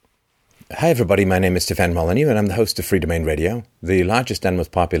Hi everybody, my name is Stefan Molyneux and I'm the host of Free Domain Radio, the largest and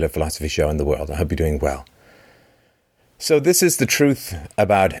most popular philosophy show in the world. I hope you're doing well. So this is the truth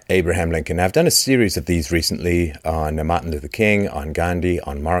about Abraham Lincoln. I've done a series of these recently on Martin Luther King, on Gandhi,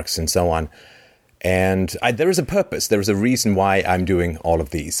 on Marx, and so on. And there is a purpose, there is a reason why I'm doing all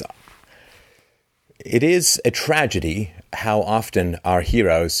of these. It is a tragedy how often our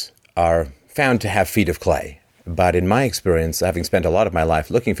heroes are found to have feet of clay. But in my experience, having spent a lot of my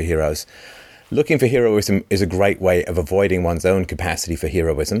life looking for heroes, looking for heroism is a great way of avoiding one's own capacity for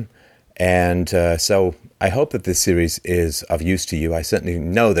heroism. And so I hope that this series is of use to you. I certainly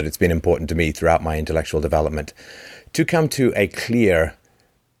know that it's been important to me throughout my intellectual development to come to a clear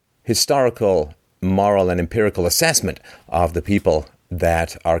historical, moral, and empirical assessment of the people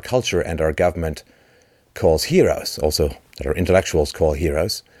that our culture and our government calls heroes, also that our intellectuals call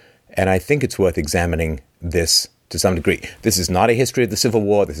heroes. And I think it's worth examining this to some degree. This is not a history of the Civil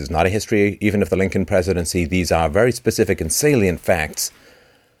War. This is not a history even of the Lincoln presidency. These are very specific and salient facts,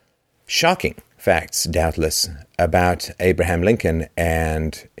 shocking facts, doubtless, about Abraham Lincoln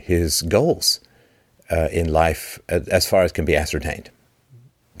and his goals in life as far as can be ascertained.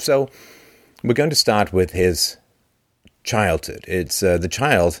 So we're going to start with his childhood. It's the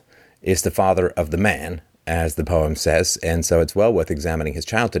child is the father of the man, as the poem says, and so it's well worth examining his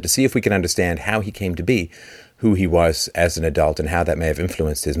childhood to see if we can understand how he came to be who he was as an adult and how that may have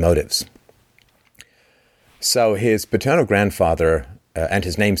influenced his motives. So his paternal grandfather and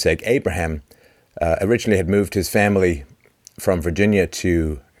his namesake, Abraham, originally had moved his family from Virginia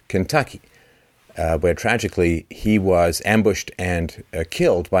to Kentucky, where tragically he was ambushed and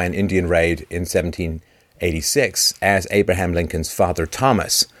killed by an Indian raid in 1786 as Abraham Lincoln's father,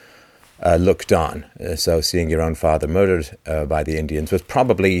 Thomas, looked on. So seeing your own father murdered by the Indians was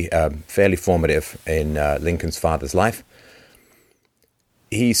probably fairly formative in Lincoln's father's life.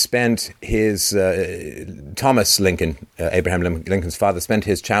 He spent his, Thomas Lincoln, Abraham Lincoln's father, spent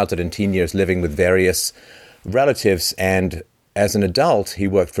his childhood and teen years living with various relatives, and as an adult, he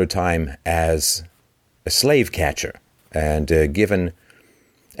worked for a time as a slave catcher. And given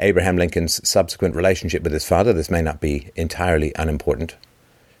Abraham Lincoln's subsequent relationship with his father, this may not be entirely unimportant.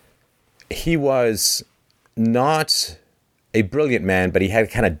 He was not a brilliant man, but he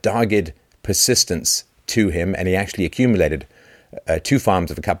had kind of dogged persistence to him, and he actually accumulated two farms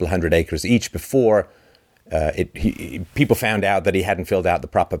of a couple of hundred acres each before people found out that he hadn't filled out the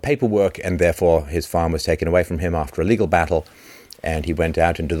proper paperwork, and therefore his farm was taken away from him after a legal battle, and he went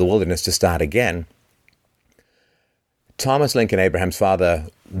out into the wilderness to start again. Thomas Lincoln, Abraham's father,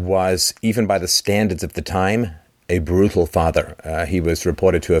 was, even by the standards of the time, a brutal father. He was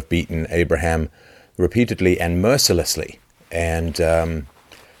reported to have beaten Abraham repeatedly and mercilessly, and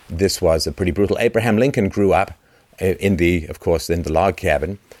this was a pretty brutal. Abraham Lincoln grew up in the log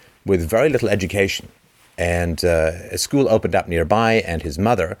cabin with very little education, and a school opened up nearby, and his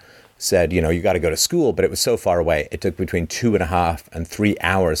mother said, you got to go to school, but it was so far away. It took between 2.5 and 3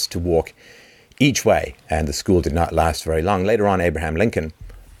 hours to walk each way, and the school did not last very long. Later on, Abraham Lincoln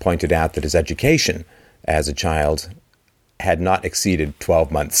pointed out that his education as a child had not exceeded 12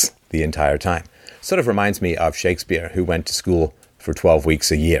 months the entire time. Sort of reminds me of Shakespeare, who went to school for 12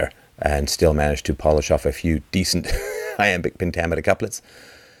 weeks a year and still managed to polish off a few decent iambic pentameter couplets.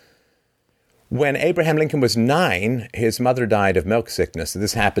 When Abraham Lincoln was 9, his mother died of milk sickness.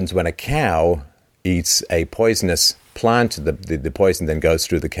 This happens when a cow eats a poisonous plant. The poison then goes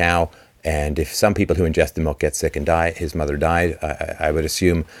through the cow, and if some people who ingest the milk get sick and die, his mother died, I would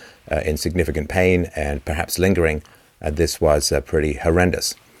assume, in significant pain and perhaps lingering. This was pretty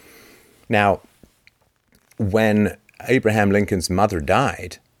horrendous. Now, when Abraham Lincoln's mother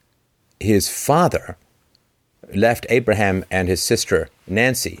died, his father left Abraham and his sister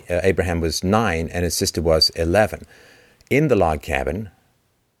Nancy. Abraham was 9 and his sister was 11 in the log cabin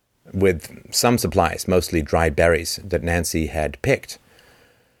with some supplies, mostly dried berries that Nancy had picked.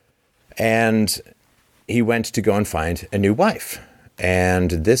 And he went to go and find a new wife. And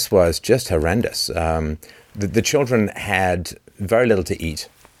this was just horrendous. The children had very little to eat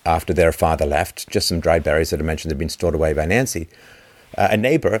after their father left, just some dried berries that I mentioned had been stored away by Nancy. A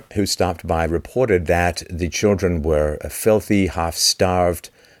neighbor who stopped by reported that the children were filthy,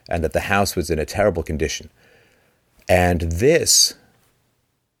 half-starved, and that the house was in a terrible condition. And this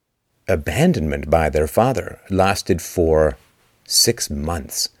abandonment by their father lasted for 6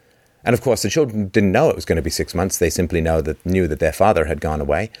 months. And of course, the children didn't know it was going to be 6 months. They simply knew that their father had gone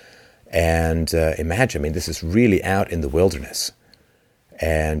away. And imagine, this is really out in the wilderness.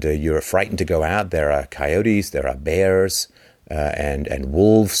 And you're frightened to go out. There are coyotes, there are bears, and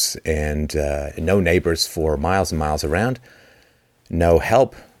wolves, and no neighbors for miles and miles around. No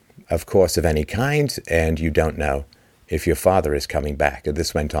help of course, of any kind, and you don't know if your father is coming back. And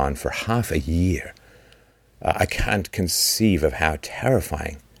this went on for half a year. I can't conceive of how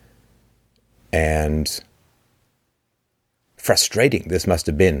terrifying and frustrating this must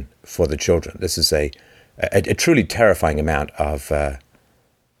have been for the children. This is a truly terrifying amount of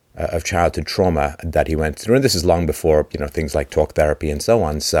childhood trauma that he went through. And this is long before, things like talk therapy and so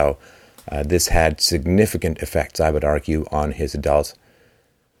on. So this had significant effects, I would argue, on his adult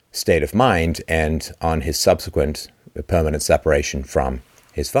state of mind and on his subsequent permanent separation from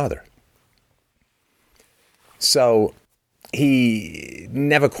his father. So he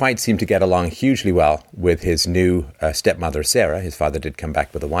never quite seemed to get along hugely well with his new stepmother, Sarah. His father did come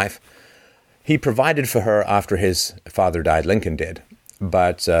back with a wife. He provided for her after his father died, Lincoln did,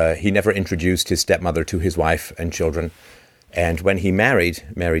 but he never introduced his stepmother to his wife and children. And when he married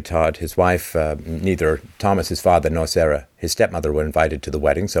Mary Todd, his wife, neither Thomas, his father, nor Sarah, his stepmother, were invited to the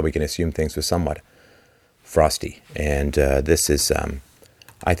wedding, so we can assume things were somewhat frosty. And this is,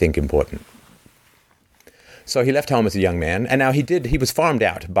 I think, important. So he left home as a young man, and now he was farmed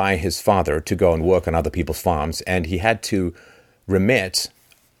out by his father to go and work on other people's farms, and he had to remit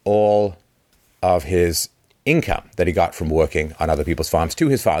all of his income that he got from working on other people's farms to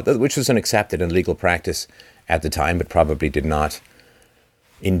his father, which was an accepted and legal practice at the time, but probably did not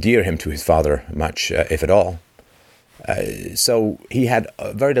endear him to his father much, if at all. So he had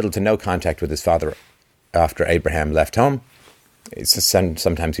very little to no contact with his father after Abraham left home.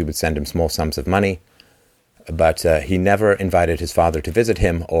 Sometimes he would send him small sums of money, but he never invited his father to visit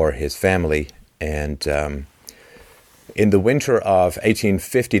him or his family. And in the winter of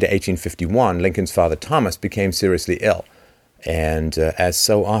 1850 to 1851, Lincoln's father, Thomas, became seriously ill. And as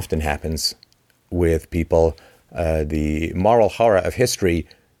so often happens with people, the moral horror of history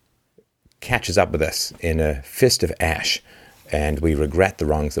catches up with us in a fist of ash. And we regret the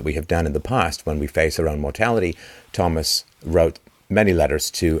wrongs that we have done in the past when we face our own mortality. Thomas wrote many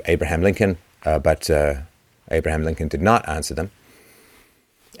letters to Abraham Lincoln, but Abraham Lincoln did not answer them.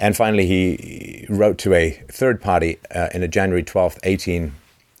 And finally, he wrote to a third party in a January 12th,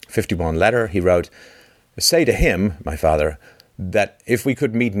 1851 letter. He wrote, "Say to him, my father, that if we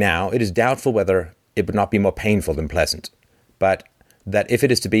could meet now, it is doubtful whether it would not be more painful than pleasant. But that if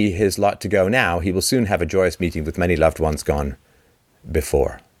it is to be his lot to go now, he will soon have a joyous meeting with many loved ones gone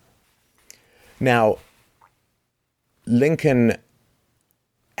before." Now, Lincoln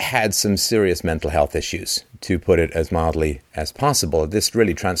had some serious mental health issues, to put it as mildly as possible. This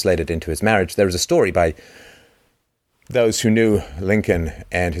really translated into his marriage. There was a story by those who knew Lincoln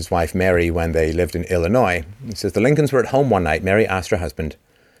and his wife Mary when they lived in Illinois. It says, the Lincolns were at home one night. Mary asked her husband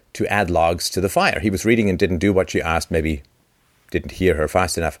to add logs to the fire. He was reading and didn't do what she asked, maybe didn't hear her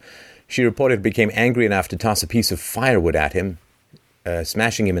fast enough. She reported became angry enough to toss a piece of firewood at him,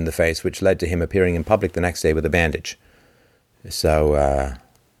 smashing him in the face, which led to him appearing in public the next day with a bandage. So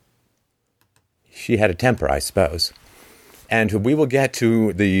she had a temper, I suppose. And we will get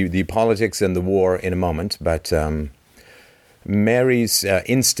to the politics and the war in a moment, but Mary's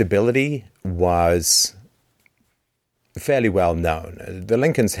instability was fairly well known. The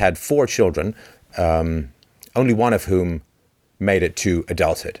Lincolns had 4 children, only one of whom made it to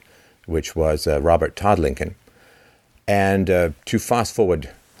adulthood, which was Robert Todd Lincoln. And to fast forward,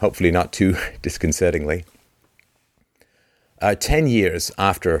 hopefully not too disconcertingly, 10 years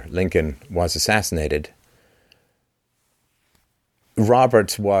after Lincoln was assassinated,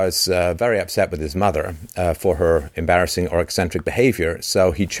 Robert was very upset with his mother for her embarrassing or eccentric behavior,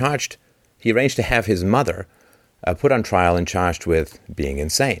 so he arranged to have his mother put on trial and charged with being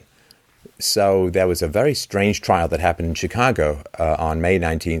insane. So there was a very strange trial that happened in Chicago on May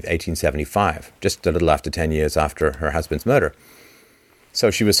 19th, 1875, just a little after 10 years after her husband's murder. So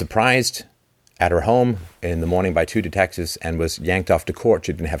she was surprised at her home in the morning by 2 detectives and was yanked off to court.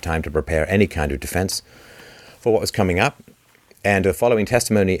 She didn't have time to prepare any kind of defense for what was coming up. And following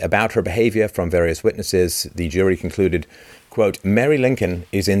testimony about her behavior from various witnesses, the jury concluded, quote, Mary Lincoln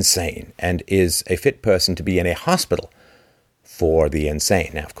is insane and is a fit person to be in a hospital for the insane.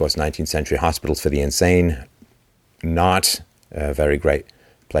 Now, of course, 19th century hospitals for the insane, not very great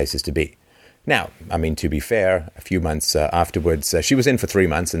places to be. Now, I mean, to be fair, a few months afterwards, she was in for 3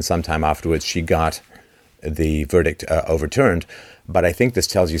 months, and sometime afterwards she got the verdict overturned. But I think this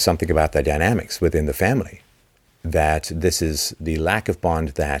tells you something about the dynamics within the family, that this is the lack of bond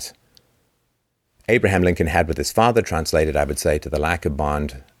that Abraham Lincoln had with his father, translated, I would say, to the lack of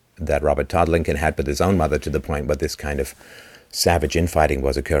bond that Robert Todd Lincoln had with his own mother, to the point where this kind of savage infighting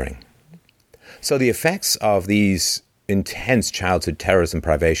was occurring. So the effects of these intense childhood terrors and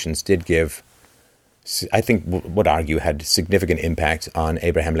privations did give I think would argue had significant impact on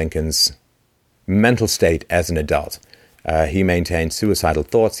Abraham Lincoln's mental state as an adult. He maintained suicidal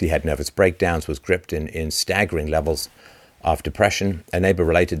thoughts. He had nervous breakdowns, was gripped in staggering levels of depression. A neighbor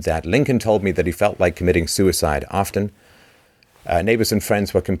related that Lincoln told me that he felt like committing suicide often. Neighbors and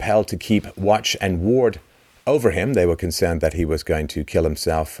friends were compelled to keep watch and ward over him. They were concerned that he was going to kill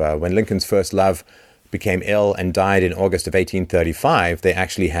himself. When Lincoln's first love became ill and died in August of 1835, they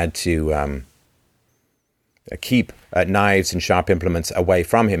actually had to keep knives and sharp implements away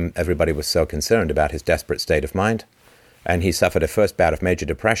from him. Everybody was so concerned about his desperate state of mind. And he suffered a first bout of major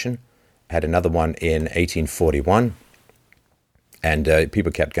depression, had another one in 1841, and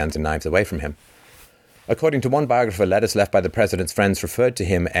people kept guns and knives away from him. According to one biographer, letters left by the president's friends referred to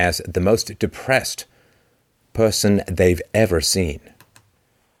him as the most depressed person they've ever seen.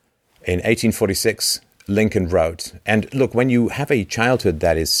 In 1846, Lincoln wrote, and look, when you have a childhood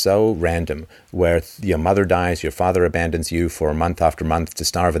that is so random, where your mother dies, your father abandons you for month after month to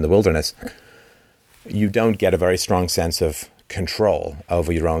starve in the wilderness, you don't get a very strong sense of control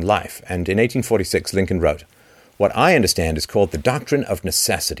over your own life. And in 1846, Lincoln wrote, what I understand is called the doctrine of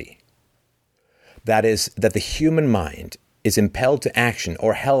necessity. That is, that the human mind is impelled to action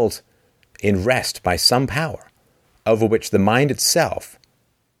or held in rest by some power over which the mind itself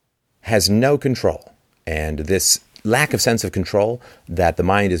has no control. And this lack of sense of control, that the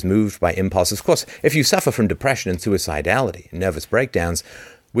mind is moved by impulses. Of course, if you suffer from depression and suicidality, nervous breakdowns,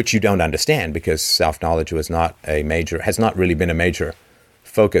 which you don't understand because self-knowledge has not really been a major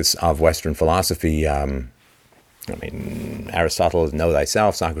focus of Western philosophy. Aristotle, know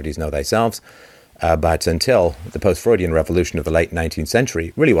thyself, Socrates, know thyself. But until the post-Freudian revolution of the late 19th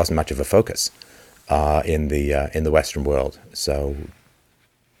century, really wasn't much of a focus in the Western world. So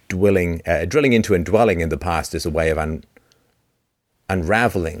drilling into and dwelling in the past is a way of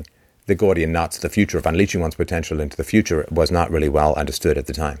unraveling the Gordian knots of the future, of unleashing one's potential into the future, was not really well understood at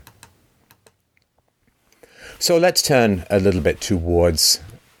the time. So let's turn a little bit towards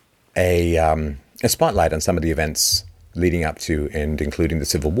a spotlight on some of the events leading up to and including the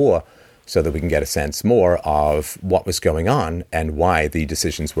Civil War, so that we can get a sense more of what was going on and why the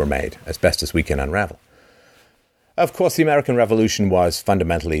decisions were made, as best as we can unravel. Of course, the American Revolution was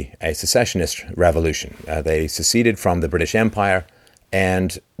fundamentally a secessionist revolution. They seceded from the British Empire,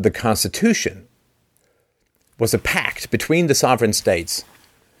 and the Constitution was a pact between the sovereign states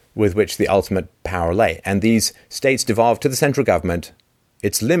with which the ultimate power lay. And these states devolved to the central government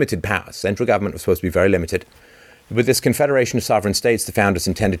its limited powers. Central government was supposed to be very limited. With this confederation of sovereign states, the founders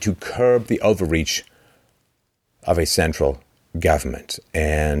intended to curb the overreach of a central government.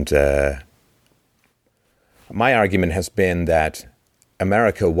 And my argument has been that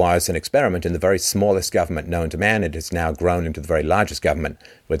America was an experiment in the very smallest government known to man. It has now grown into the very largest government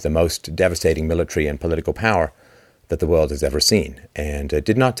with the most devastating military and political power that the world has ever seen. And it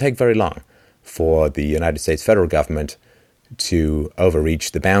did not take very long for the United States federal government to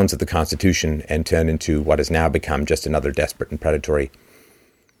overreach the bounds of the Constitution and turn into what has now become just another desperate and predatory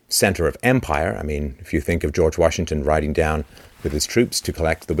center of empire. I mean, if you think of George Washington riding down with his troops to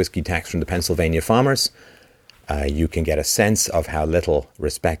collect the whiskey tax from the Pennsylvania farmers, you can get a sense of how little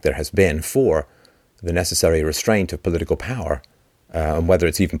respect there has been for the necessary restraint of political power, and whether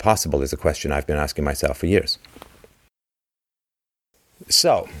it's even possible is a question I've been asking myself for years.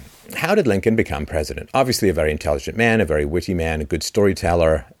 So, how did Lincoln become president? Obviously a very intelligent man, a very witty man, a good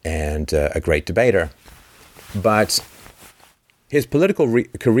storyteller, and a great debater. But his political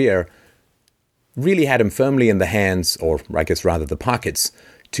career really had him firmly in the hands, or I guess rather the pockets,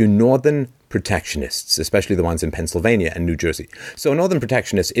 to northern protectionists, especially the ones in Pennsylvania and New Jersey. So a northern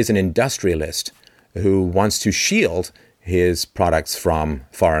protectionist is an industrialist who wants to shield his products from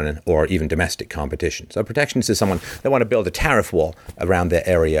foreign or even domestic competition. So a protectionist is someone that want to build a tariff wall around their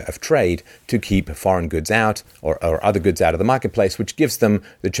area of trade to keep foreign goods out or other goods out of the marketplace, which gives them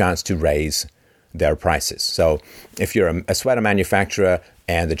the chance to raise their prices. So if you're a sweater manufacturer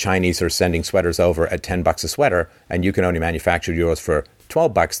and the Chinese are sending sweaters over at $10 a sweater and you can only manufacture yours for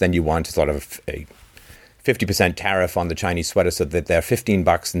 $12, then you want sort of a 50% tariff on the Chinese sweater so that they're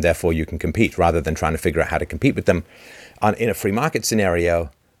 $15 and therefore you can compete, rather than trying to figure out how to compete with them. In a free market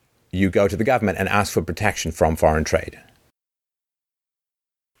scenario, you go to the government and ask for protection from foreign trade.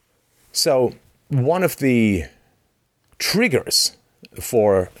 So one of the triggers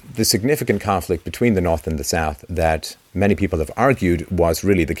for the significant conflict between the North and the South that many people have argued was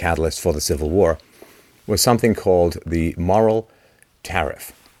really the catalyst for the Civil War was something called the moral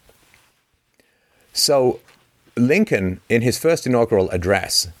tariff. So Lincoln, in his first inaugural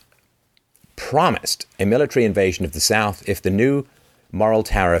address, promised a military invasion of the South if the new moral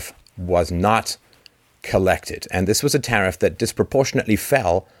tariff was not collected. And this was a tariff that disproportionately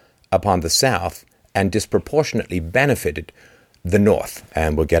fell upon the South and disproportionately benefited the North.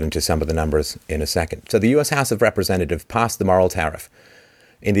 And we'll get into some of the numbers in a second. So the U.S. House of Representatives passed the Morrill Tariff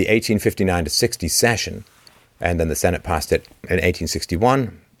in the 1859-60 session, and then the Senate passed it in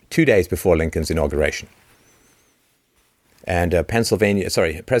 1861, 2 days before Lincoln's inauguration. And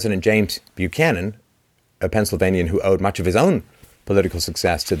President James Buchanan, a Pennsylvanian who owed much of his own political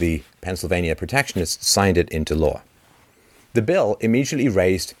success to the Pennsylvania protectionists, signed it into law. The bill immediately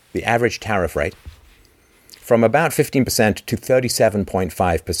raised the average tariff rate from about 15% to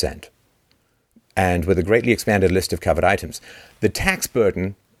 37.5%, and with a greatly expanded list of covered items. The tax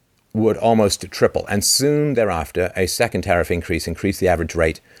burden would almost triple, and soon thereafter, a second tariff increased the average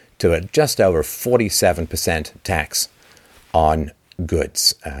rate to just over 47% tax on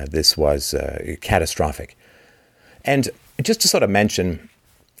goods. This was catastrophic. And just to sort of mention,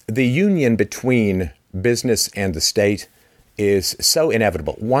 the union between business and the state is so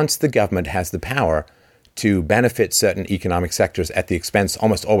inevitable. Once the government has the power to benefit certain economic sectors at the expense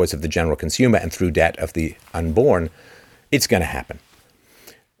almost always of the general consumer and through debt of the unborn, it's going to happen.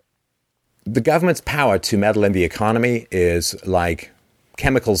 The government's power to meddle in the economy is like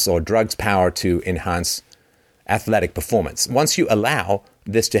chemicals or drugs' power to enhance athletic performance. Once you allow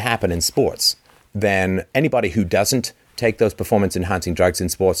this to happen in sports, then anybody who doesn't take those performance-enhancing drugs in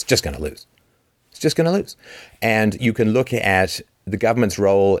sports is just going to lose. It's just going to lose. And you can look at the government's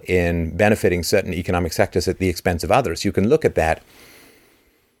role in benefiting certain economic sectors at the expense of others. You can look at that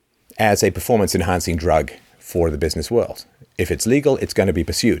as a performance-enhancing drug for the business world. If it's legal, it's going to be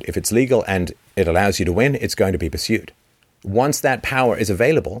pursued. If it's legal and it allows you to win, it's going to be pursued. Once that power is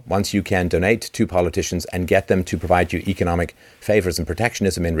available, once you can donate to politicians and get them to provide you economic favors and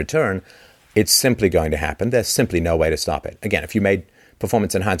protectionism in return, it's simply going to happen. There's simply no way to stop it. Again, if you made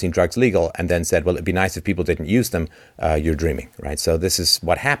performance-enhancing drugs legal and then said, well, it'd be nice if people didn't use them, you're dreaming, right? So this is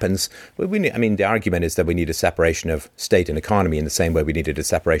what happens. The argument is that we need a separation of state and economy in the same way we needed a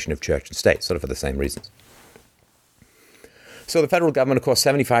separation of church and state, sort of for the same reasons. So the federal government, of course,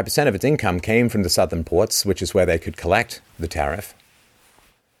 75% of its income came from the southern ports, which is where they could collect the tariff.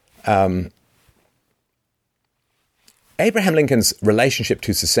 Abraham Lincoln's relationship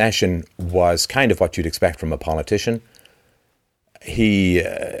to secession was kind of what you'd expect from a politician. He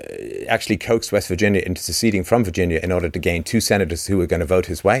actually coaxed West Virginia into seceding from Virginia in order to gain 2 senators who were going to vote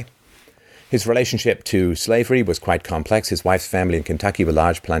his way. His relationship to slavery was quite complex. His wife's family in Kentucky were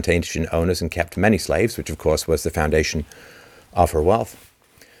large plantation owners and kept many slaves, which of course was the foundation of her wealth.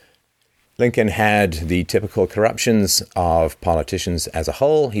 Lincoln had the typical corruptions of politicians as a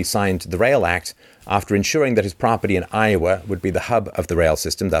whole. He signed the Rail Act after ensuring that his property in Iowa would be the hub of the rail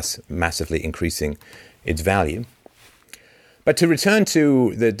system, thus massively increasing its value. But to return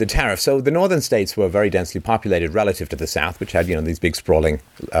to the tariff, so the northern states were very densely populated relative to the South, which had, these big sprawling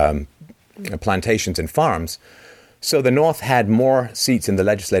plantations and farms. So the North had more seats in the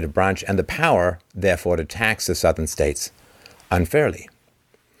legislative branch and the power, therefore, to tax the southern states unfairly.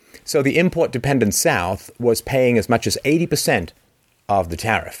 So the import-dependent South was paying as much as 80% of the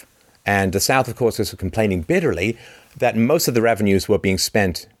tariff. And the South, of course, was complaining bitterly that most of the revenues were being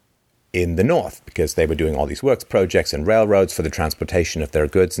spent in the North because they were doing all these works projects and railroads for the transportation of their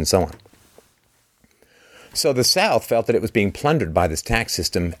goods and so on. So the South felt that it was being plundered by this tax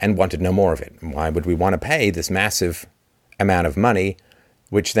system and wanted no more of it. Why would we want to pay this massive amount of money,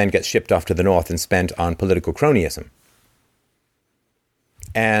 which then gets shipped off to the North and spent on political cronyism?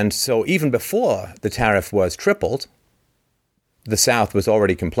 And so even before the tariff was tripled, the South was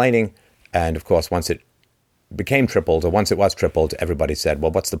already complaining. And of course, once it became tripled, or once it was tripled, everybody said,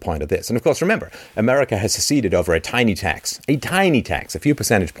 well, what's the point of this? And of course, remember, America has seceded over a tiny tax, a few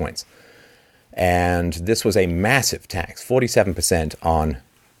percentage points. And this was a massive tax, 47% on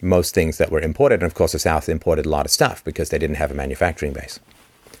most things that were imported. And of course, the South imported a lot of stuff because they didn't have a manufacturing base.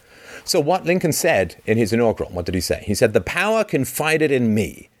 So what Lincoln said in his inaugural, what did he say? He said, the power confided in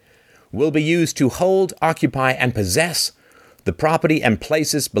me will be used to hold, occupy, and possess the property and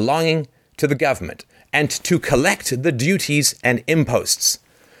places belonging to the government, and to collect the duties and imposts.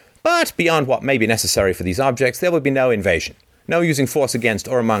 But beyond what may be necessary for these objects, there will be no invasion, no using force against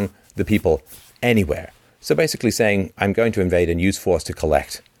or among the people anywhere. So basically saying, I'm going to invade and use force to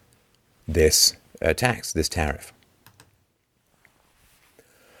collect this tax, this tariff.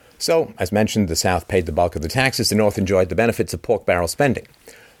 So, as mentioned, the South paid the bulk of the taxes. The North enjoyed the benefits of pork barrel spending.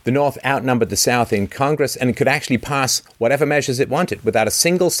 The North outnumbered the South in Congress and could actually pass whatever measures it wanted without a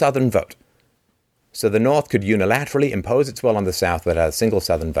single Southern vote. So the North could unilaterally impose its will on the South without a single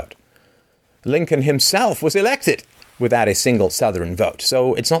Southern vote. Lincoln himself was elected without a single Southern vote.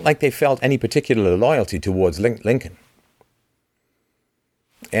 So it's not like they felt any particular loyalty towards Lincoln.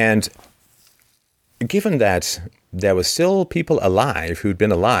 And given that there were still people alive who'd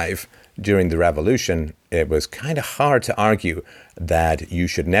been alive during the Revolution, it was kind of hard to argue that you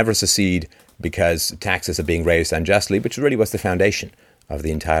should never secede because taxes are being raised unjustly, which really was the foundation of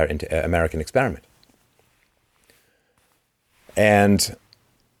the entire American experiment. And,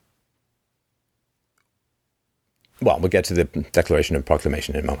 well, we'll get to the Declaration and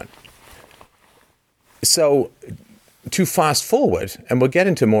Proclamation in a moment. So, to fast forward, and we'll get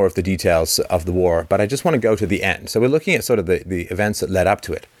into more of the details of the war, but I just want to go to the end. So we're looking at sort of the events that led up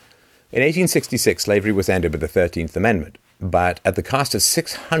to it. In 1866, slavery was ended with the 13th Amendment, but at the cost of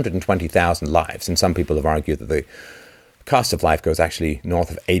 620,000 lives. And some people have argued that the cost of life goes actually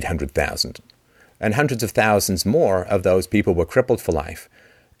north of 800,000. And hundreds of thousands more of those people were crippled for life.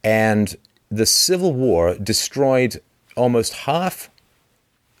 And the Civil War destroyed almost half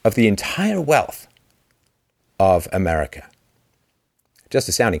of the entire wealth of America. Just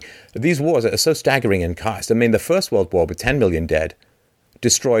astounding. These wars are so staggering in cost. I mean, the First World War, with 10 million dead,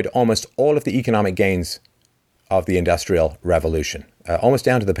 destroyed almost all of the economic gains of the Industrial Revolution, almost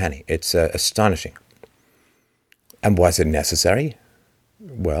down to the penny. It's astonishing. And was it necessary?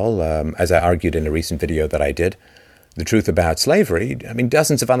 Well, as I argued in a recent video that I did, the truth about slavery, I mean,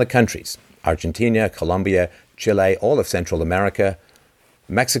 dozens of other countries, Argentina, Colombia, Chile, all of Central America,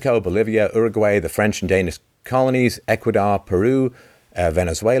 Mexico, Bolivia, Uruguay, the French and Danish colonies, Ecuador, Peru,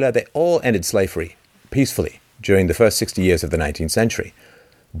 Venezuela, they all ended slavery peacefully during the first 60 years of the 19th century.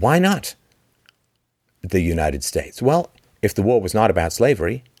 Why not the United States? Well, if the war was not about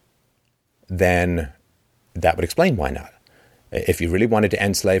slavery, then that would explain why not. If you really wanted to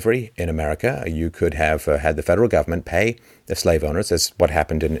end slavery in America, you could have had the federal government pay the slave owners, as what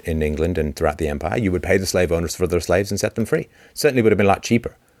happened in England and throughout the empire. You would pay the slave owners for their slaves and set them free. Certainly would have been a lot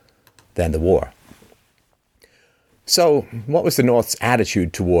cheaper than the war. So, what was the North's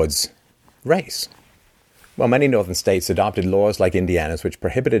attitude towards race? Well, many northern states adopted laws like Indiana's, which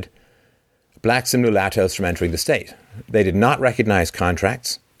prohibited blacks and mulattoes from entering the state. They did not recognize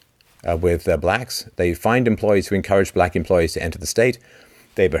contracts with blacks. They fined employees who encouraged black employees to enter the state.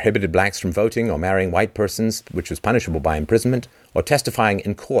 They prohibited blacks from voting or marrying white persons, which was punishable by imprisonment, or testifying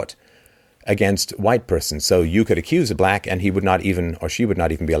in court against white persons. So you could accuse a black and he would not even, or she would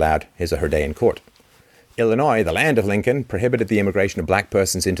not even be allowed his or her day in court. Illinois, the land of Lincoln, prohibited the immigration of black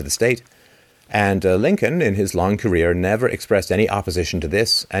persons into the state. And Lincoln, in his long career, never expressed any opposition to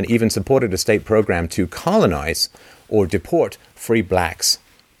this and even supported a state program to colonize or deport free blacks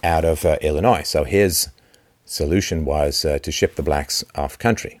out of Illinois. So his solution was to ship the blacks off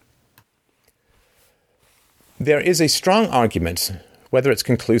country. There is a strong argument, whether it's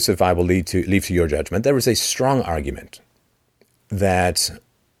conclusive, I will leave to your judgment. There is a strong argument that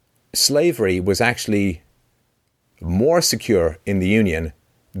slavery was actually more secure in the Union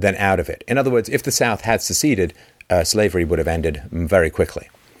than out of it. In other words, if the South had seceded, slavery would have ended very quickly.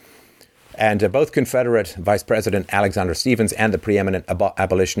 And both Confederate Vice President Alexander Stephens and the preeminent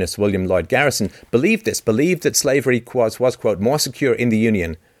abolitionist William Lloyd Garrison believed that slavery was, quote, more secure in the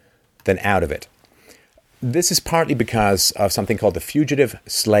Union than out of it. This is partly because of something called the Fugitive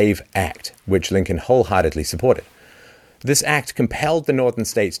Slave Act, which Lincoln wholeheartedly supported. This act compelled the northern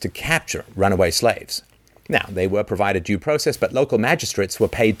states to capture runaway slaves. Now, they were provided due process, but local magistrates were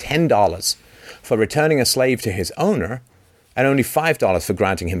paid $10 for returning a slave to his owner and only $5 for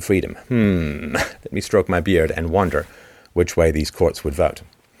granting him freedom. Let me stroke my beard and wonder which way these courts would vote.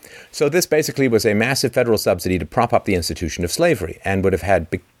 So this basically was a massive federal subsidy to prop up the institution of slavery and would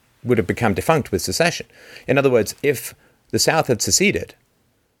have become defunct with secession. In other words, if the South had seceded,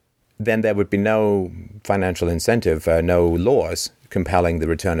 then there would be no financial incentive, no laws compelling the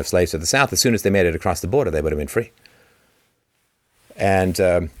return of slaves to the South. As soon as they made it across the border, they would have been free. And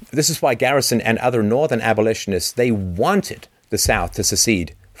this is why Garrison and other northern abolitionists, they wanted the South to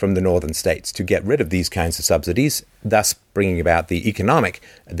secede from the northern states to get rid of these kinds of subsidies, thus bringing about the economic,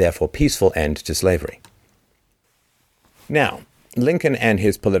 therefore peaceful end to slavery. Now, Lincoln and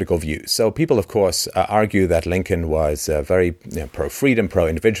his political views. So people, of course, argue that Lincoln was very pro-freedom,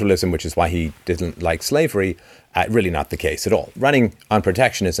 pro-individualism, which is why he didn't like slavery. Really not the case at all. Running on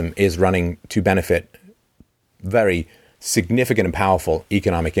protectionism is running to benefit very significant and powerful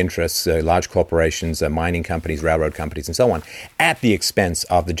economic interests, large corporations, mining companies, railroad companies, and so on, at the expense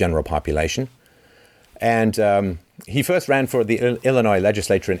of the general population. And he first ran for the Illinois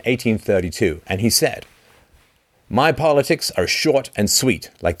legislature in 1832, and he said, "My politics are short and sweet,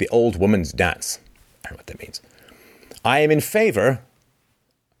 like the old woman's dance." I don't know what that means. "I am in favor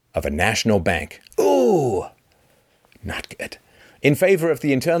of a national bank." Ooh! Not good. In favor of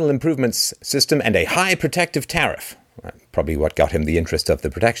the internal improvements system and a high protective tariff. Probably what got him the interest of the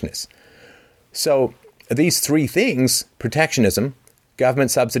protectionists. So these three things, protectionism,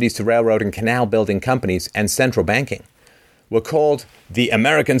 government subsidies to railroad and canal building companies, and central banking, were called the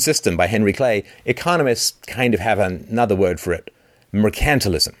American system by Henry Clay. Economists kind of have another word for it,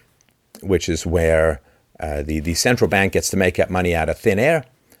 mercantilism, which is where the central bank gets to make up money out of thin air,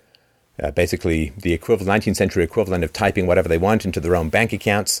 basically the 19th century equivalent of typing whatever they want into their own bank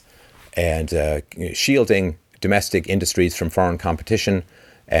accounts and shielding domestic industries from foreign competition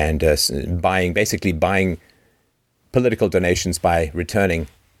and buying political donations by returning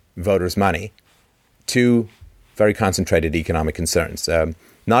voters' money to very concentrated economic concerns.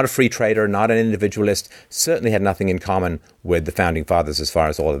 Not a free trader, not an individualist, certainly had nothing in common with the Founding Fathers as far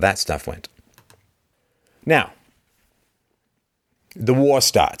as all of that stuff went. Now, the war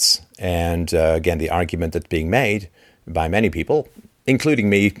starts, and again, the argument that's being made by many people, including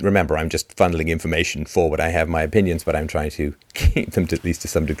me, remember, I'm just funneling information forward. I have my opinions, but I'm trying to keep them at least to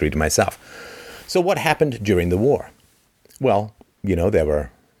some degree to myself. So what happened during the war? Well, there were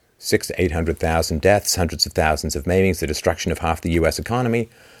 600,000 to 800,000 deaths, hundreds of thousands of maimings, the destruction of half the U.S. economy,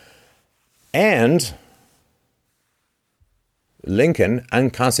 and Lincoln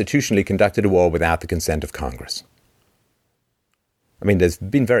unconstitutionally conducted a war without the consent of Congress. I mean, there's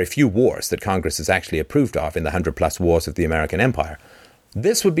been very few wars that Congress has actually approved of in the 100-plus wars of the American Empire.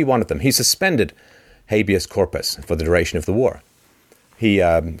 This would be one of them. He suspended habeas corpus for the duration of the war. He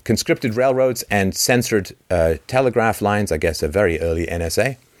conscripted railroads and censored telegraph lines, I guess a very early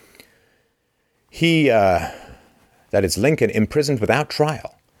NSA. Lincoln imprisoned without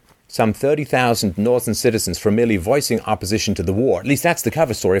trial some 30,000 Northern citizens for merely voicing opposition to the war. At least that's the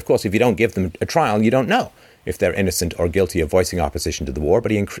cover story. Of course, if you don't give them a trial, you don't know if they're innocent or guilty of voicing opposition to the war.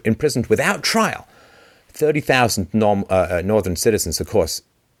 But he imprisoned without trial 30,000 Northern citizens, of course,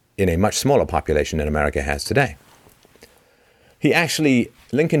 in a much smaller population than America has today.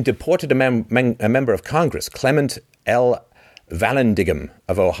 Lincoln deported a member of Congress, Clement L. Vallandigham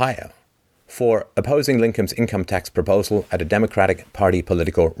of Ohio, for opposing Lincoln's income tax proposal at a Democratic Party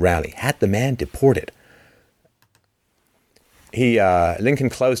political rally. Had the man deported. Lincoln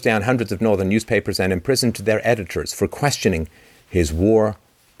closed down hundreds of Northern newspapers and imprisoned their editors for questioning his war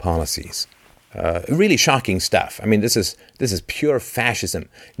policies. Really shocking stuff. I mean, this is pure fascism,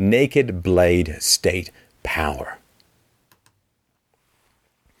 naked blade state power.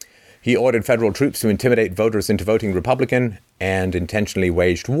 He ordered federal troops to intimidate voters into voting Republican and intentionally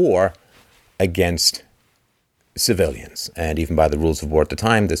waged war against civilians. And even by the rules of war at the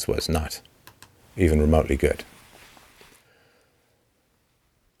time, this was not even remotely good.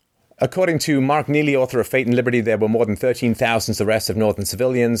 According to Mark Neely, author of Fate and Liberty, there were more than 13,000 arrests of Northern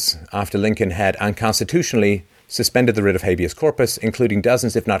civilians after Lincoln had unconstitutionally suspended the writ of habeas corpus, including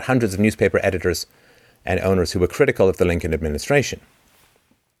dozens, if not hundreds, of newspaper editors and owners who were critical of the Lincoln administration.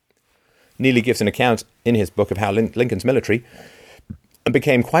 Neely gives an account in his book of how Lincoln's military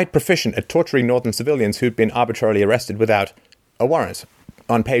became quite proficient at torturing Northern civilians who'd been arbitrarily arrested without a warrant.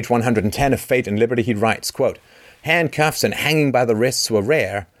 On page 110 of Fate and Liberty, he writes, quote, "Handcuffs and hanging by the wrists were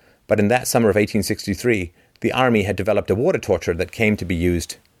rare, but in that summer of 1863, the Army had developed a water torture that came to be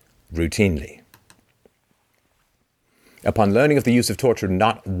used routinely." Upon learning of the use of torture,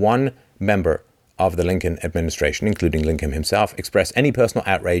 not one member of the Lincoln administration, including Lincoln himself, expressed any personal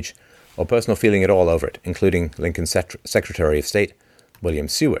outrage or personal feeling at all over it, including Lincoln's Secretary of State, William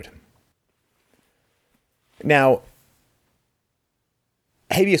Seward. Now,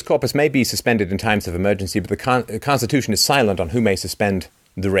 habeas corpus may be suspended in times of emergency, but the Constitution is silent on who may suspend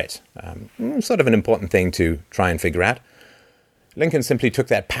the writ. Sort of an important thing to try and figure out. Lincoln simply took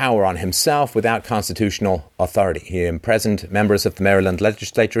that power on himself without constitutional authority. He imprisoned members of the Maryland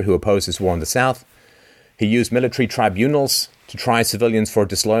legislature who opposed his war in the South. He used military tribunals to try civilians for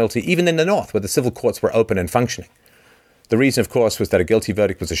disloyalty, even in the North, where the civil courts were open and functioning. The reason, of course, was that a guilty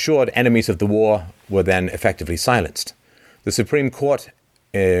verdict was assured. Enemies of the war were then effectively silenced. The Supreme Court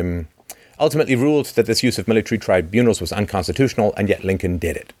ultimately ruled that this use of military tribunals was unconstitutional, and yet Lincoln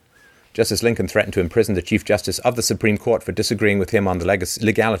did it. Justice Lincoln threatened to imprison the Chief Justice of the Supreme Court for disagreeing with him on the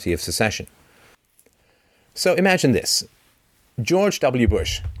legality of secession. So imagine this. George W.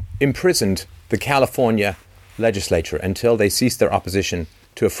 Bush imprisoned the California legislature until they ceased their opposition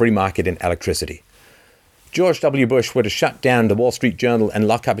to a free market in electricity. George W. Bush would have shut down the Wall Street Journal and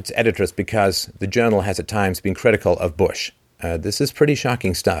lock up its editors because the journal has at times been critical of Bush. This is pretty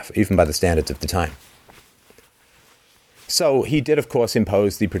shocking stuff, even by the standards of the time. So he did, of course,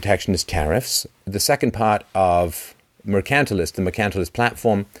 impose the protectionist tariffs. The second part of the mercantilist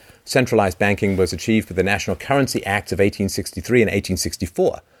platform centralized banking was achieved with the National Currency Acts of 1863 and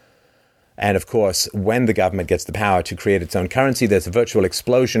 1864. And of course, when the government gets the power to create its own currency, there's a virtual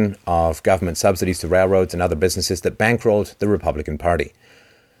explosion of government subsidies to railroads and other businesses that bankrolled the Republican Party.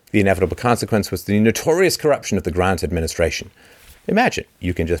 The inevitable consequence was the notorious corruption of the Grant administration. Imagine,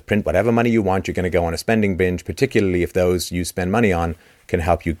 you can just print whatever money you want. You're going to go on a spending binge, particularly if those you spend money on can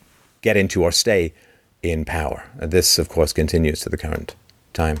help you get into or stay in power. This, of course, continues to the current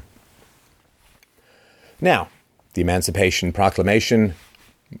time. Now, the Emancipation Proclamation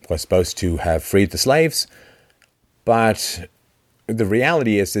was supposed to have freed the slaves, but the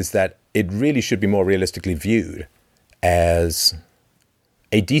reality is that it really should be more realistically viewed as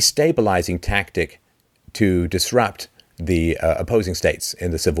a destabilizing tactic to disrupt the opposing states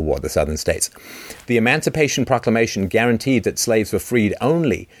in the Civil War, the Southern states. The Emancipation Proclamation guaranteed that slaves were freed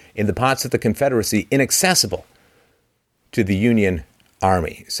only in the parts of the Confederacy inaccessible to the Union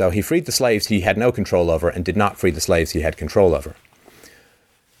Army. So he freed the slaves he had no control over and did not free the slaves he had control over.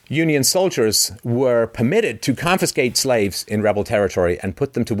 Union soldiers were permitted to confiscate slaves in rebel territory and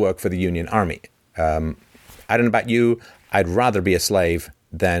put them to work for the Union Army. I don't know about you, I'd rather be a slave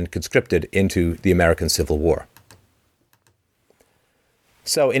than conscripted into the American Civil War.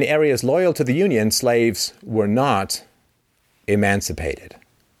 So in areas loyal to the Union, slaves were not emancipated.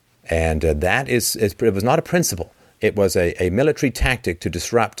 And it was not a principle. It was a military tactic to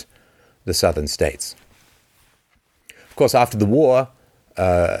disrupt the Southern states. Of course, after the war,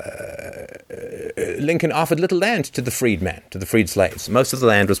 Lincoln offered little land to the freed men, to the freed slaves. Most of the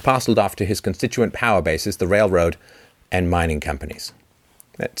land was parceled off to his constituent power bases, the railroad and mining companies.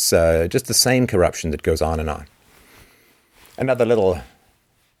 It's just the same corruption that goes on and on. Another little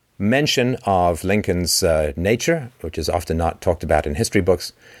mention of Lincoln's nature, which is often not talked about in history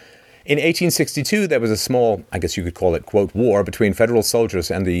books. In 1862, there was a small, I guess you could call it, quote, war between federal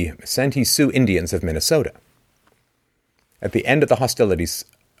soldiers and the Santee Sioux Indians of Minnesota. At the end of the hostilities,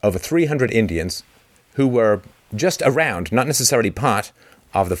 over 300 Indians who were just around, not necessarily part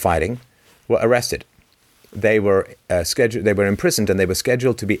of the fighting, were arrested. They were imprisoned and they were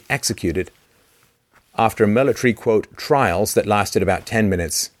scheduled to be executed after military, quote, trials that lasted about 10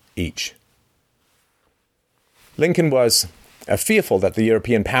 minutes each. Lincoln was fearful that the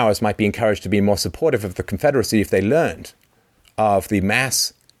European powers might be encouraged to be more supportive of the Confederacy if they learned of the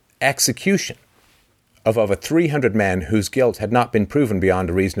mass execution of over 300 men whose guilt had not been proven beyond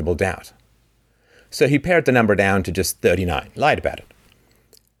a reasonable doubt. So he pared the number down to just 39, lied about it.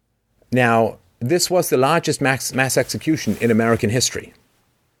 Now, this was the largest mass execution in American history.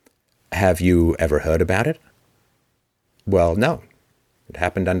 Have you ever heard about it? Well, no. It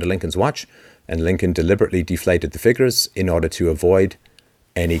happened under Lincoln's watch, and Lincoln deliberately deflated the figures in order to avoid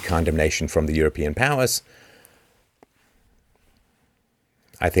any condemnation from the European powers.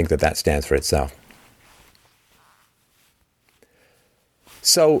 I think that stands for itself.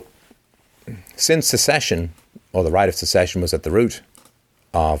 So, since secession, or the right of secession, was at the root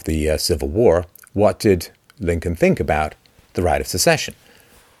of the Civil War, what did Lincoln think about the right of secession?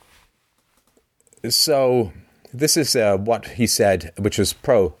 So, this is what he said, which was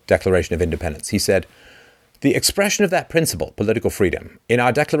pro-Declaration of Independence. He said, "The expression of that principle, political freedom, in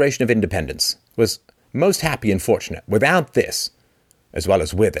our Declaration of Independence was most happy and fortunate. Without this, as well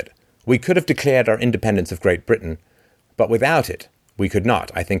as with it, we could have declared our independence of Great Britain, but without it, we could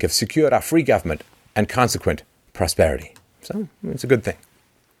not, I think, have secured our free government and consequent prosperity." So, it's a good thing.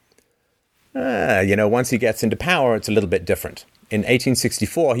 Once he gets into power, it's a little bit different. In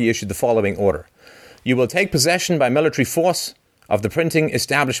 1864, he issued the following order. "You will take possession by military force of the printing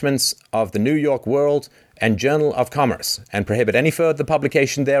establishments of the New York World and Journal of Commerce, and prohibit any further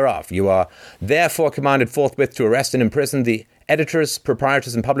publication thereof. You are therefore commanded forthwith to arrest and imprison the editors,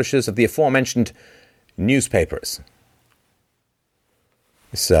 proprietors, and publishers of the aforementioned newspapers."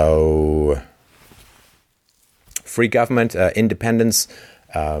 So, free government, independence,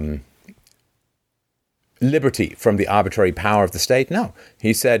 liberty from the arbitrary power of the state? No.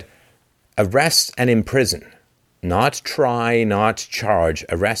 He said, arrest and imprison. Not try, not charge.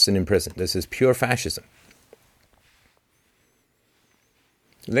 Arrest and imprison. This is pure fascism.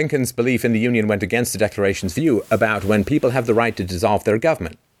 Lincoln's belief in the Union went against the Declaration's view about when people have the right to dissolve their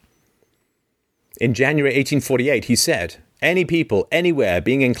government. In January 1848, he said, "Any people, anywhere,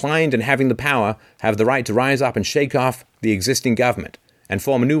 being inclined and having the power, have the right to rise up and shake off the existing government and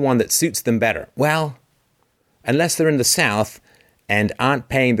form a new one that suits them better." Well, unless they're in the South and aren't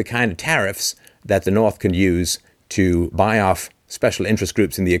paying the kind of tariffs that the North can use to buy off special interest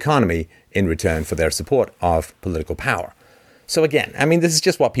groups in the economy in return for their support of political power. So again, this is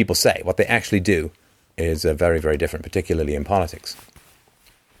just what people say. What they actually do is very, very different, particularly in politics.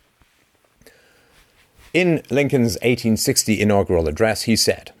 In Lincoln's 1860 inaugural address, he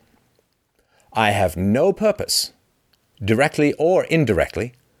said, "I have no purpose, directly or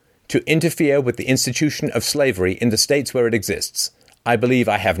indirectly, to interfere with the institution of slavery in the states where it exists. I believe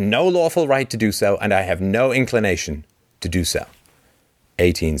I have no lawful right to do so, and I have no inclination to do so."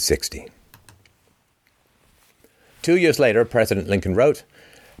 1860. 2 years later, President Lincoln wrote,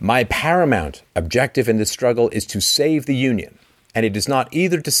 "My paramount objective in this struggle is to save the Union, and it is not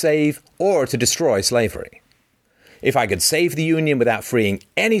either to save or to destroy slavery. If I could save the Union without freeing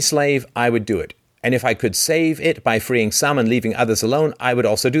any slave, I would do it. And if I could save it by freeing some and leaving others alone, I would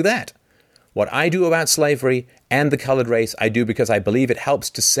also do that. What I do about slavery and the colored race, I do because I believe it helps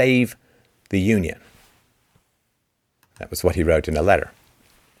to save the Union." That was what he wrote in a letter.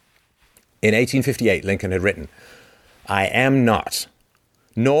 In 1858, Lincoln had written, "I am not,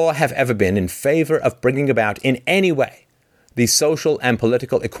 nor have ever been, in favor of bringing about in any way the social and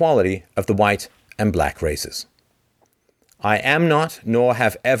political equality of the white and black races. I am not, nor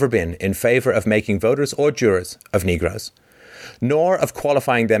have ever been, in favor of making voters or jurors of Negroes, nor of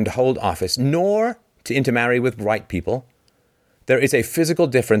qualifying them to hold office, nor to intermarry with white people. There is a physical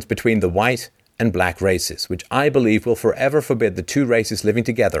difference between the white and black races, which I believe will forever forbid the two races living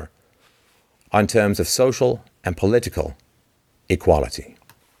together on terms of social and political equality."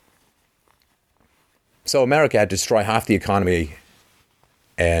 So America had to destroy half the economy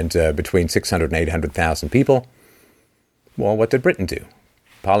and between 600 and 800,000 people. Well, what did Britain do?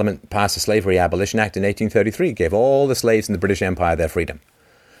 Parliament passed the Slavery Abolition Act in 1833, gave all the slaves in the British Empire their freedom.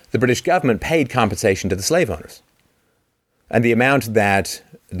 The British government paid compensation to the slave owners. And the amount that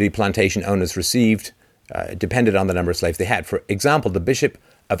the plantation owners received depended on the number of slaves they had. For example, the Bishop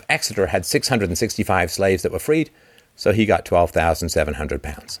of Exeter had 665 slaves that were freed, so he got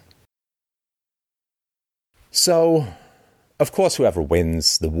 £12,700. So, of course, whoever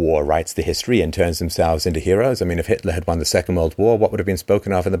wins the war writes the history and turns themselves into heroes. I mean, if Hitler had won the Second World War, what would have been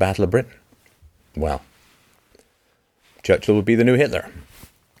spoken of in the Battle of Britain? Well, Churchill would be the new Hitler.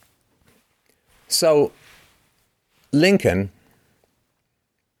 So, Lincoln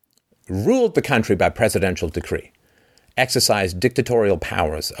ruled the country by presidential decree, exercised dictatorial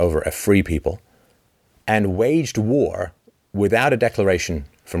powers over a free people, and waged war without a declaration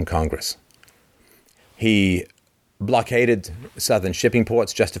from Congress. He blockaded southern shipping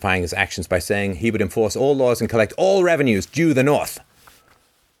ports, justifying his actions by saying he would enforce all laws and collect all revenues due the North.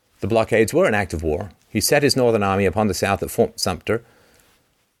 The blockades were an act of war. He set his northern army upon the south at Fort Sumter,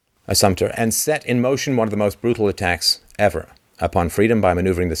 and set in motion one of the most brutal attacks ever upon freedom by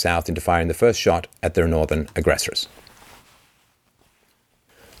maneuvering the South into firing the first shot at their northern aggressors.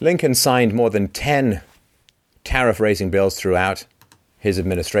 Lincoln signed more than 10 tariff-raising bills throughout his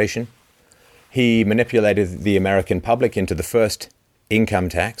administration. He manipulated the American public into the first income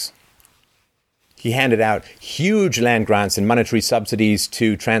tax. He handed out huge land grants and monetary subsidies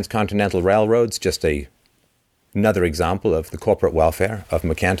to transcontinental railroads, just another example of the corporate welfare of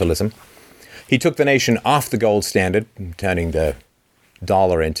mercantilism. He took the nation off the gold standard, turning the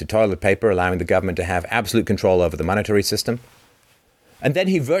dollar into toilet paper, allowing the government to have absolute control over the monetary system. And then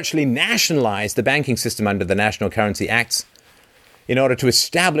he virtually nationalized the banking system under the National Currency Acts in order to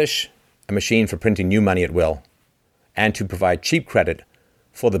establish a machine for printing new money at will and to provide cheap credit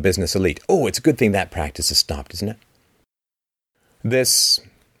for the business elite. Oh, it's a good thing that practice has stopped, isn't it? This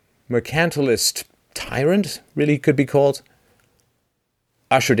mercantilist tyrant, really could be called,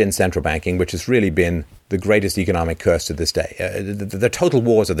 ushered in central banking, which has really been the greatest economic curse to this day. The total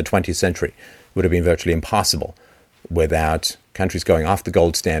wars of the 20th century would have been virtually impossible without countries going off the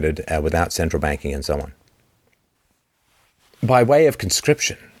gold standard, without central banking and so on. By way of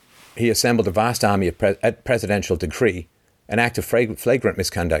conscription, he assembled a vast army at presidential decree, an act of flagrant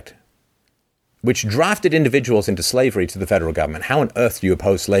misconduct, which drafted individuals into slavery to the federal government. How on earth do you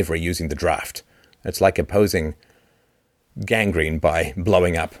oppose slavery using the draft? It's like opposing gangrene by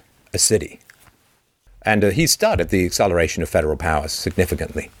blowing up a city. And he started the acceleration of federal powers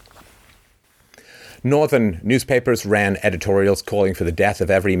significantly. Northern newspapers ran editorials calling for the death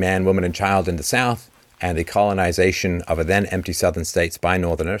of every man, woman, and child in the South and the colonization of a then empty southern states by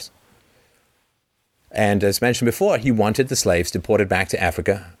Northerners. And as mentioned before, he wanted the slaves deported back to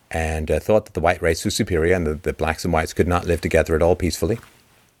Africa and thought that the white race was superior and that the blacks and whites could not live together at all peacefully.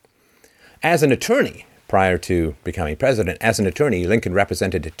 As an attorney, prior to becoming president, as an attorney, Lincoln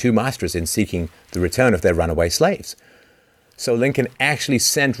represented two masters in seeking the return of their runaway slaves. So Lincoln actually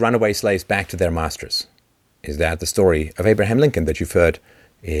sent runaway slaves back to their masters. Is that the story of Abraham Lincoln that you've heard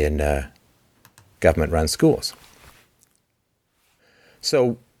in government-run schools?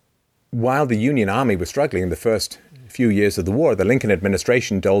 So while the Union Army was struggling in the first few years of the war, the Lincoln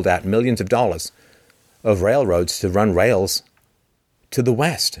administration doled out millions of dollars of railroads to run rails to the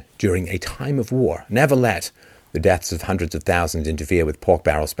West during a time of war. Never let the deaths of hundreds of thousands interfere with pork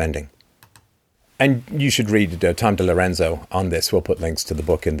barrel spending. And you should read Tom DiLorenzo on this. We'll put links to the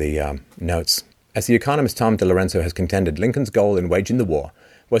book in the notes. As the economist Tom DiLorenzo has contended, Lincoln's goal in waging the war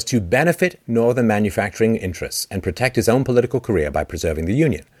was to benefit Northern manufacturing interests and protect his own political career by preserving the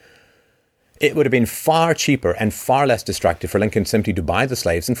Union. It would have been far cheaper and far less destructive for Lincoln simply to buy the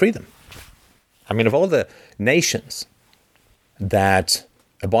slaves and free them. I mean, of all the nations that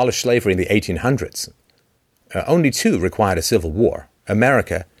abolished slavery in the 1800s, only two required a civil war,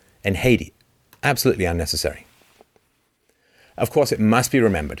 America and Haiti. Absolutely unnecessary. Of course, it must be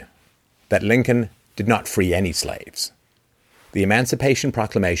remembered that Lincoln did not free any slaves. The Emancipation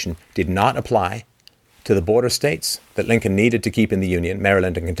Proclamation did not apply to the border states that Lincoln needed to keep in the Union,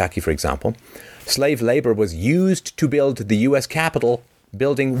 Maryland and Kentucky, for example. Slave labor was used to build the U.S. Capitol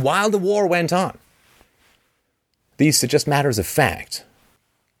building while the war went on. These are just matters of fact.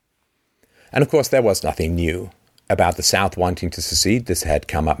 And of course, there was nothing new about the South wanting to secede. This had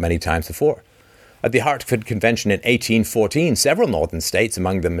come up many times before. At the Hartford Convention in 1814, several northern states,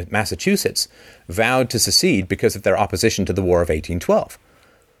 among them Massachusetts, vowed to secede because of their opposition to the War of 1812.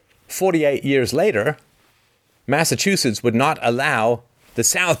 48 years later, Massachusetts would not allow the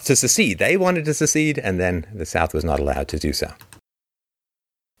South to secede. They wanted to secede, and then the South was not allowed to do so.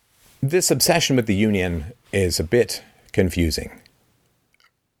 This obsession with the Union is a bit confusing.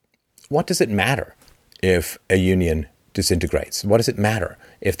 What does it matter if a Union disintegrates? What does it matter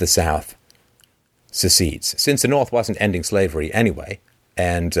if the South secedes? Since the North wasn't ending slavery anyway,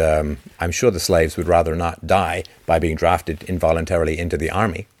 and I'm sure the slaves would rather not die by being drafted involuntarily into the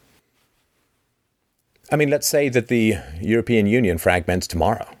army. I mean, let's say that the European Union fragments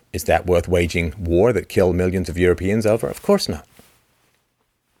tomorrow. Is that worth waging war that killed millions of Europeans over? Of course not.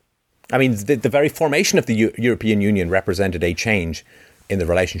 I mean, the very formation of the European Union represented a change in the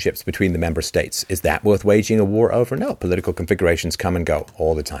relationships between the member states. Is that worth waging a war over? No. Political configurations come and go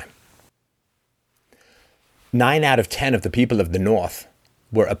all the time. 9 out of 10 of the people of the North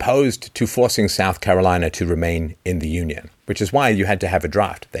were opposed to forcing South Carolina to remain in the Union, which is why you had to have a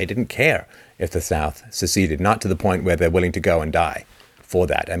draft. They didn't care if the South seceded, not to the point where they're willing to go and die for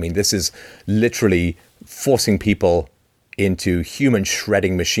that. I mean, this is literally forcing people into human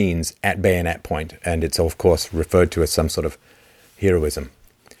shredding machines at bayonet point, and it's, of course, referred to as some sort of heroism.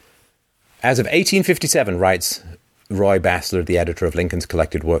 As of 1857, writes Roy Bassler, the editor of Lincoln's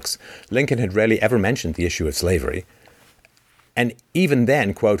collected works, Lincoln had rarely ever mentioned the issue of slavery. And even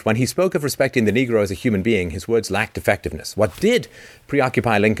then, quote, when he spoke of respecting the Negro as a human being, his words lacked effectiveness. What did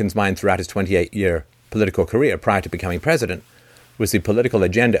preoccupy Lincoln's mind throughout his 28-year political career prior to becoming president was the political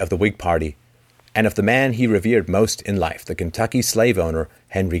agenda of the Whig Party and of the man he revered most in life, the Kentucky slave owner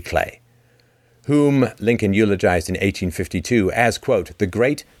Henry Clay, whom Lincoln eulogized in 1852 as, quote, the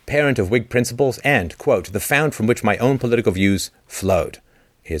great parent of Whig principles and, quote, the fount from which my own political views flowed.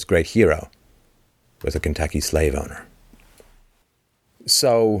 His great hero was a Kentucky slave owner.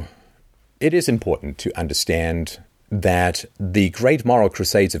 So it is important to understand that the great moral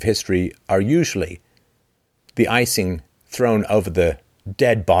crusades of history are usually the icing thrown over the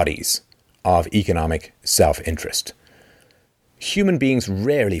dead bodies of economic self-interest. Human beings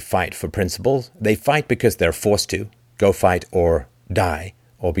rarely fight for principles. They fight because they're forced to. Go fight or die,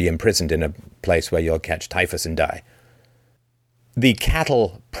 or be imprisoned in a place where you'll catch typhus and die. The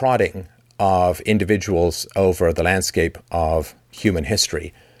cattle prodding of individuals over the landscape of human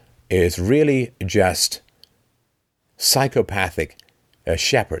history is really just psychopathic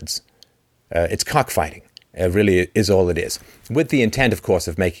shepherds. It's cockfighting. It really is all it is. With the intent, of course,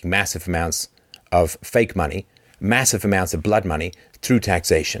 of making massive amounts of fake money, massive amounts of blood money through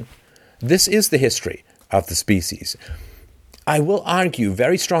taxation. This is the history of the species. I will argue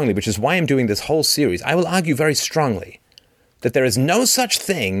very strongly, which is why I'm doing this whole series, I will argue very strongly that there is no such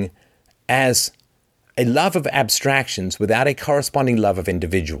thing as a love of abstractions without a corresponding love of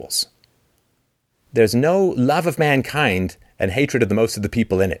individuals. There's no love of mankind and hatred of the most of the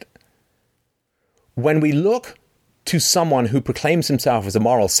people in it. When we look to someone who proclaims himself as a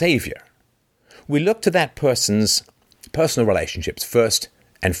moral savior, we look to that person's personal relationships first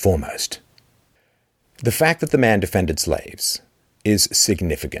and foremost. The fact that the man defended slaves is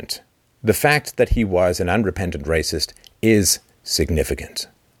significant. The fact that he was an unrepentant racist is significant.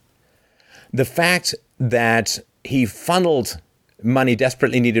 The fact that he funneled money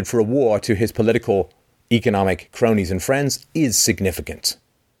desperately needed for a war to his political, economic cronies and friends is significant.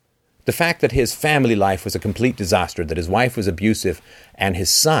 The fact that his family life was a complete disaster, that his wife was abusive, and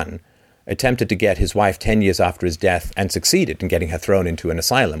his son attempted to get his wife 10 years after his death and succeeded in getting her thrown into an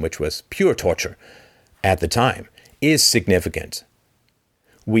asylum, which was pure torture, at the time is significant.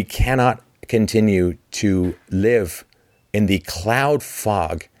 We cannot continue to live in the cloud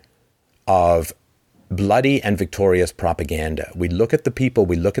fog of bloody and victorious propaganda. We look at the people,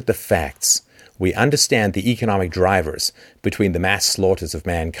 we look at the facts, we understand the economic drivers between the mass slaughters of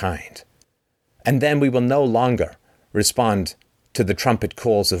mankind. And then we will no longer respond to the trumpet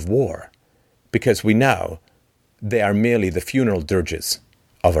calls of war, because we know they are merely the funeral dirges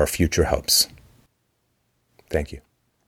of our future hopes. Thank you.